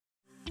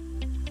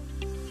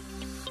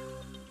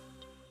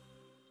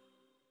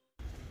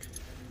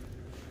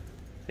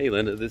Hey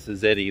Linda, this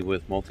is Eddie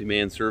with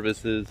Multi-Man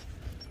Services.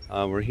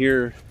 We're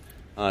here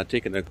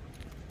taking a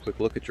quick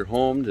look at your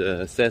home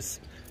to assess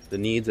the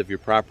needs of your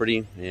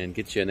property and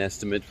get you an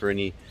estimate for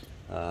any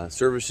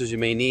services you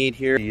may need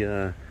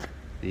here.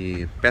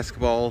 The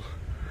basketball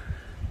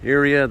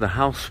area, the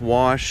house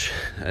wash,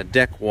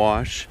 deck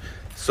wash.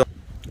 So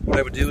what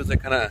I would do is I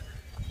kind of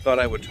thought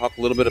I would talk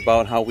a little bit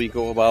about how we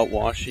go about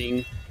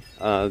washing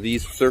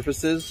these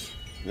surfaces,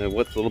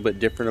 what's a little bit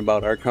different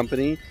about our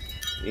company.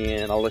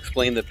 And I'll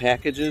explain the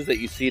packages that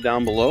you see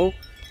down below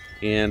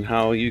and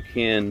how you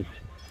can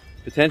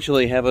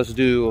potentially have us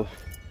do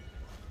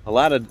a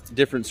lot of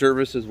different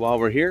services while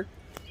we're here.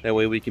 That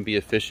way we can be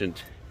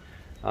efficient.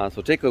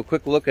 So take a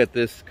quick look at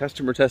this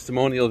customer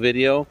testimonial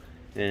video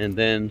and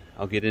then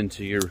I'll get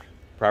into your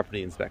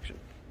property inspection.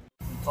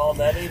 We called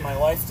Eddie, my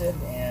wife did,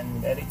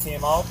 and Eddie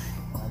came out,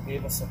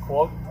 gave us a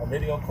quote, a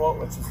video quote,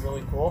 which is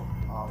really cool.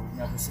 We've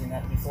never seen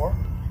that before.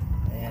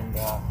 And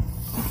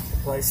the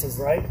price is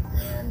right,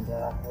 and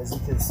as you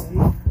can see,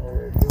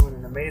 they're doing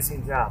an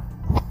amazing job.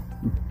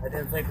 I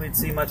didn't think we'd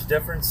see much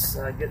difference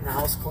getting the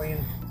house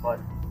clean, but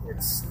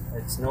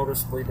it's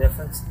noticeably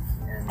different,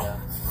 and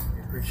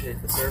we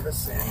appreciate the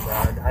service, and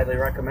I'd highly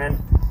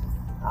recommend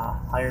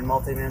hiring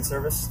Multi-Man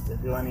Service to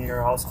do any of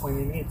your house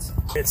cleaning needs.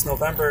 It's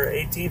November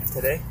 18th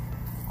today.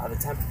 The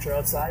temperature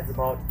outside is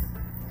about,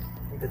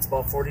 I think it's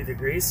about 40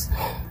 degrees.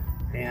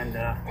 And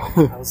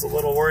I was a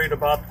little worried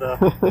about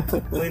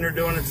the cleaner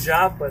doing its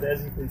job, but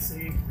as you can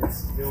see,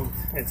 it's doing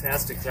a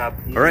fantastic job.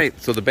 All right,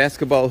 so the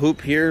basketball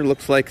hoop here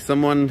looks like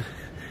someone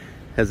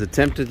has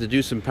attempted to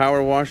do some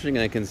power washing.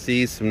 I can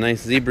see some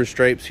nice zebra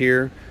stripes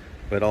here,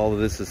 but all of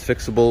this is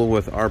fixable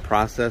with our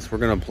process. We're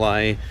going to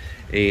apply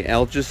a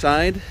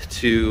algicide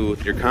to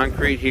your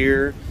concrete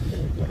here.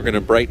 We're going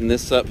to brighten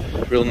this up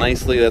real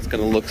nicely. That's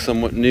going to look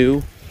somewhat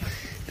new.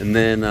 And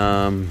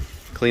then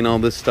clean all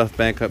this stuff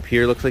back up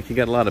here. Looks like you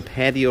got a lot of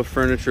patio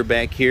furniture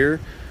back here.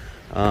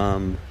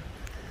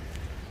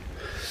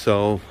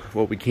 So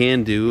what we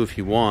can do, if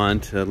you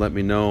want, let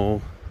me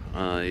know,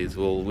 is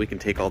we can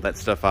take all that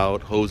stuff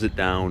out, hose it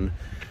down,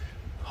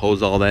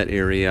 hose all that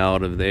area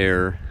out of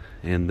there,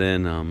 and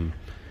then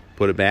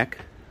put it back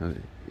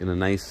in a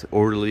nice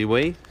orderly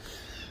way.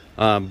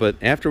 But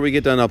after we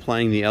get done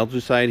applying the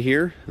algicide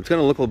here, it's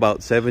going to look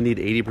about 70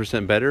 to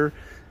 80% better,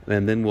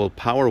 and then we'll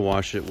power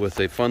wash it with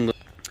a fun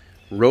little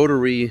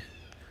rotary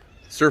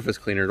surface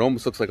cleaner. It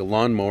almost looks like a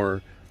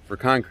lawnmower for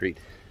concrete,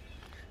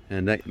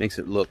 and that makes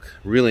it look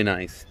really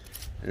nice.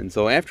 And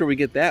so after we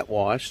get that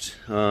washed,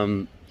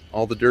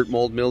 all the dirt,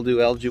 mold, mildew,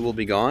 algae will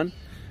be gone,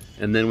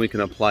 and then we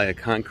can apply a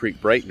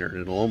concrete brightener and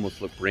it'll almost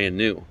look brand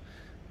new.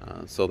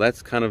 So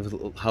that's kind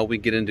of how we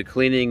get into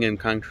cleaning and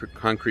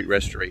concrete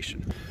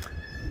restoration.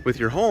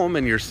 With your home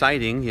and your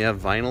siding, you have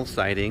vinyl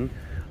siding.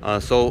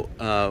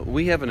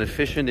 We have an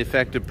efficient,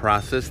 effective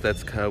process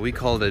that's we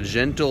call it a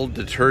gentle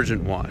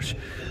detergent wash.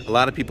 A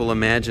lot of people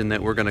imagine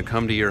that we're going to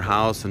come to your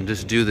house and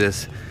just do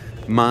this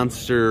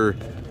monster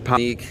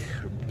technique,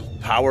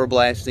 power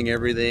blasting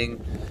everything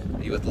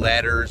with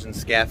ladders and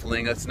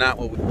scaffolding. That's not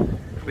what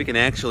we can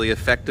actually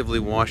effectively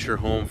wash your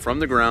home from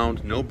the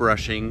ground, no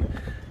brushing,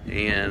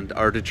 and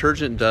our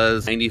detergent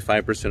does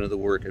 95% of the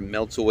work. It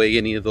melts away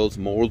any of those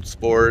mold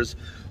spores.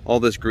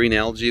 All this green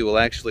algae will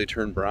actually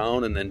turn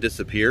brown and then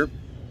disappear.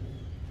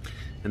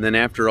 And then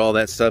after all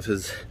that stuff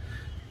is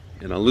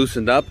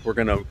loosened up, we're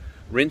going to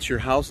rinse your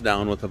house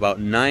down with about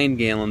 9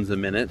 gallons a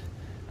minute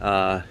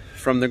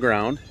from the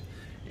ground,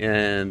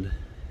 and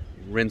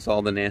rinse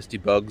all the nasty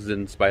bugs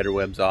and spider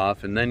webs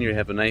off, and then you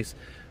have a nice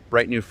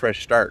bright new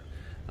fresh start.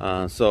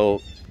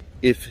 So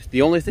if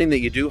the only thing that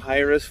you do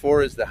hire us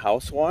for is the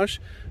house wash,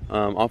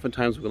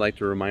 oftentimes we like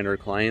to remind our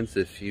clients,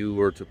 if you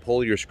were to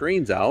pull your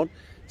screens out,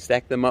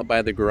 stack them up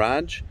by the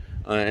garage,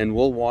 and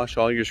we'll wash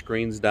all your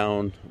screens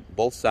down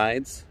both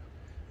sides.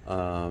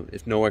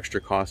 It's no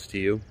extra cost to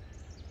you.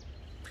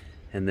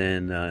 And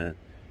then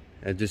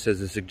just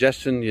as a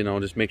suggestion,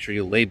 just make sure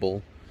you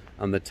label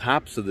on the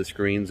tops of the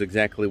screens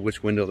exactly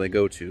which window they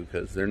go to,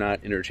 because they're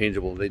not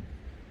interchangeable. They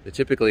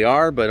typically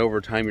are, but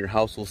over time your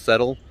house will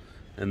settle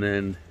and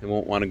then it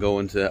won't want to go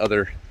into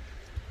other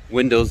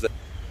windows.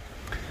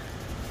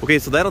 Okay,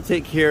 so that'll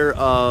take care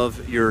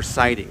of your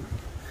siding.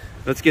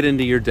 Let's get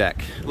into your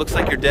deck. It looks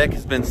like your deck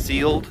has been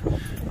sealed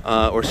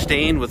or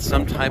stained with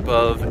some type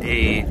of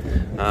a,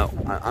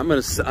 I'm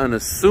going to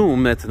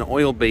assume that's an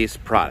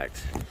oil-based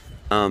product,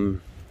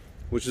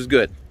 which is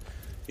good.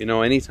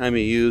 Anytime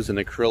you use an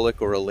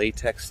acrylic or a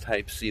latex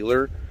type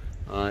sealer,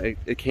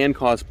 it can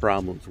cause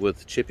problems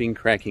with chipping,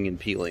 cracking, and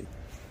peeling.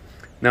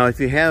 Now, if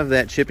you have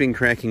that chipping,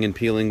 cracking, and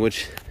peeling,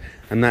 which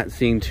I'm not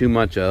seeing too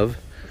much of,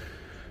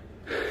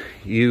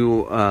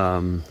 you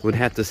would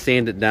have to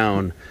sand it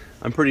down.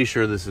 I'm pretty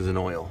sure this is an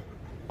oil.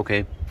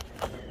 Okay.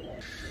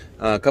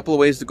 A couple of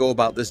ways to go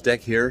about this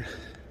deck here.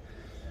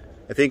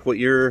 I think what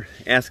you're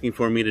asking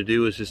for me to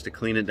do is just to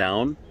clean it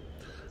down.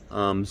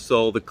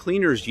 So the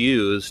cleaners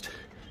used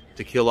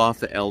to kill off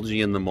the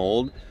algae and the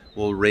mold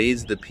will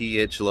raise the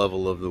pH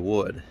level of the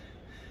wood.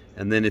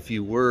 And then if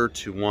you were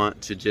to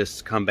want to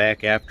just come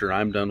back after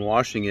I'm done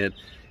washing it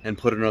and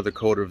put another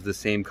coat of the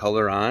same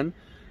color on,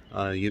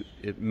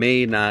 it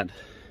may not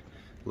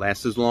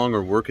last as long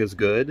or work as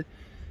good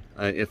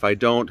if I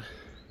don't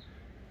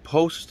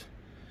post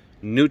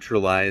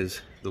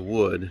neutralize the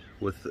wood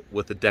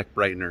with a deck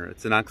brightener.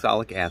 It's an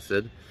oxalic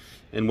acid,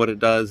 and what it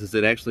does is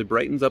it actually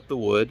brightens up the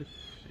wood,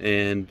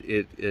 and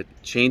it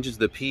changes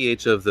the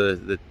pH of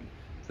the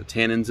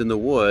tannins in the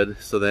wood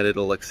so that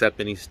it'll accept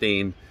any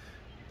stain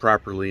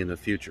properly in the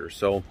future.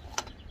 So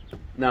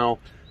now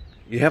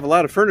you have a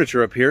lot of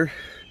furniture up here,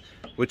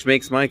 which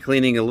makes my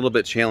cleaning a little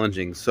bit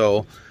challenging.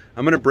 So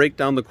I'm going to break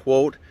down the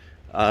quote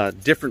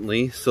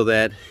differently, so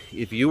that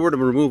if you were to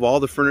remove all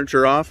the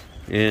furniture off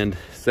and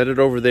set it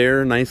over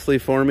there nicely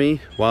for me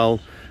while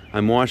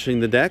I'm washing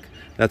the deck,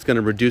 that's going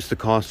to reduce the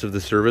cost of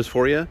the service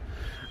for you,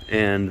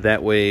 and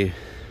that way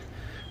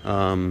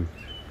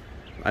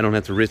I don't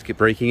have to risk it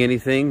breaking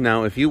anything.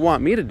 Now, if you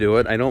want me to do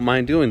it, I don't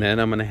mind doing that.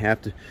 I'm going to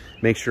have to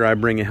make sure I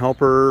bring a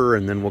helper,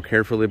 and then we'll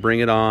carefully bring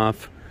it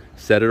off,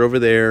 set it over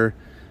there.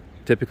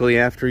 Typically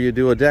after you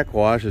do a deck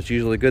wash, it's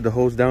usually good to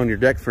hose down your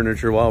deck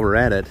furniture while we're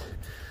at it.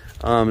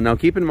 Now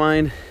keep in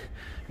mind,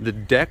 the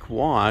deck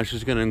wash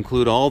is going to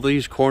include all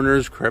these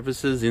corners,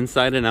 crevices,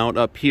 inside and out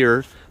up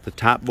here, the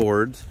top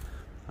boards.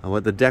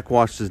 What the deck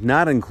wash does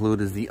not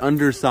include is the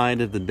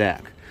underside of the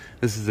deck.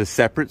 This is a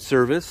separate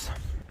service.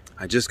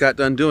 I just got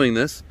done doing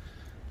this.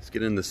 Let's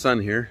get in the sun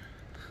here.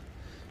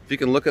 If you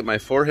can look at my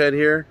forehead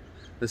here,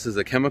 this is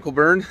a chemical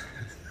burn.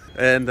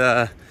 And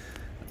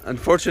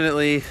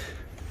unfortunately,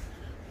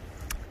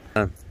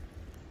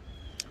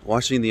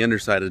 washing the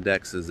underside of the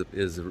decks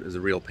is a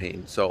real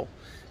pain. So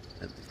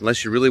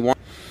unless you really want,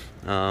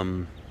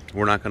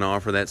 we're not going to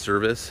offer that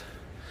service.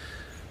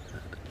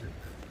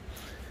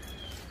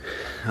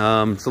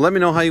 So let me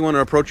know how you want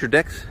to approach your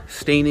deck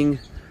staining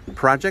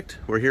project.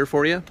 We're here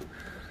for you.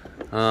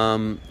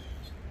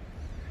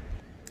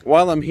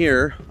 While I'm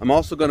here, I'm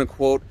also going to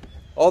quote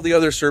all the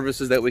other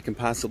services that we can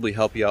possibly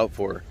help you out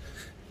for.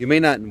 You may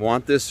not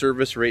want this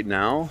service right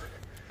now,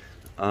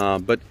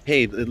 but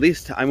hey, at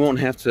least I won't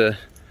have to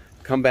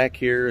come back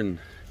here and,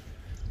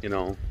 you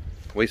know,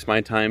 waste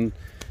my time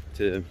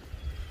to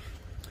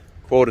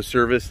quote a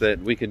service that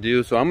we can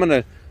do. So I'm going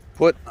to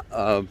put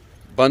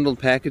bundled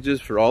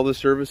packages for all the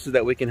services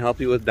that we can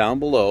help you with down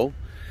below,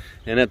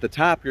 and at the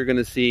top you're going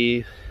to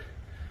see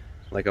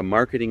like a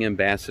marketing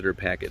ambassador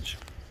package.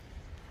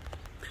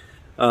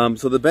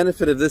 So the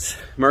benefit of this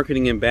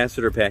marketing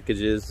ambassador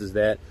package is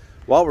that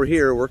while we're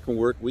here,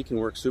 we can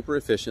work super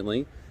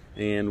efficiently,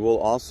 and we'll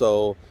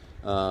also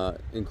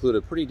include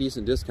a pretty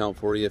decent discount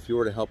for you if you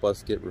were to help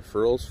us get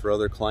referrals for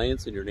other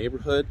clients in your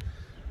neighborhood.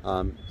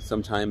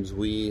 Sometimes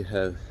we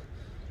have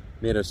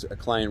made a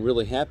client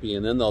really happy,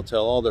 and then they'll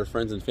tell all their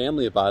friends and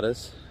family about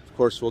us. Of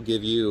course, we'll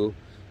give you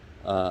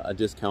a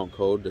discount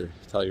code to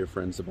tell your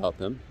friends about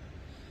them.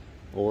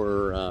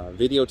 Or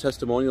video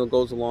testimonial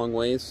goes a long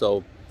way,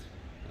 so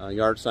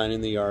yard sign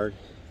in the yard.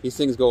 These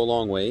things go a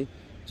long way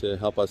to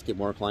help us get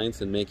more clients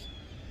and make,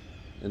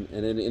 and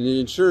it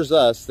ensures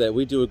us that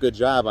we do a good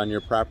job on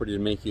your property to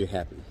make you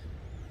happy.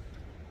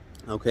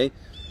 Okay,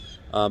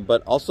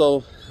 but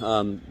also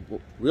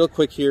real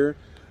quick here,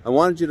 I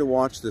wanted you to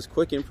watch this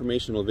quick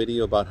informational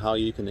video about how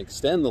you can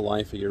extend the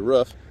life of your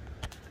roof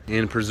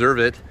and preserve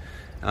it,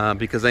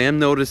 because I am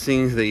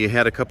noticing that you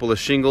had a couple of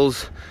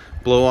shingles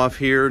blow off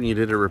here and you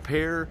did a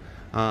repair.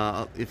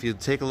 If you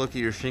take a look at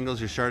your shingles,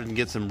 you're starting to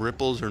get some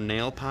ripples or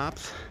nail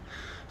pops.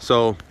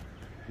 So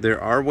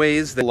there are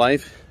ways that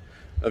life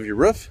of your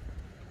roof,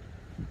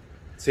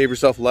 save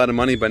yourself a lot of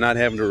money by not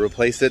having to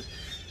replace it.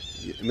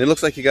 I mean, it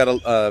looks like you got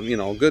a you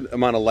know, good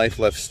amount of life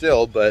left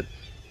still, but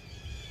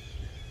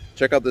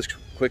check out this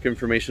quick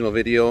informational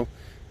video.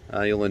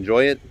 You'll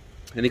enjoy it.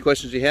 Any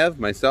questions you have,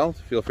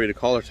 myself, feel free to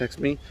call or text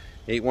me,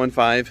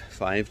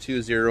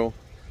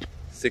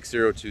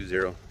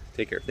 815-520-6020.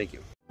 Take care. Thank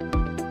you.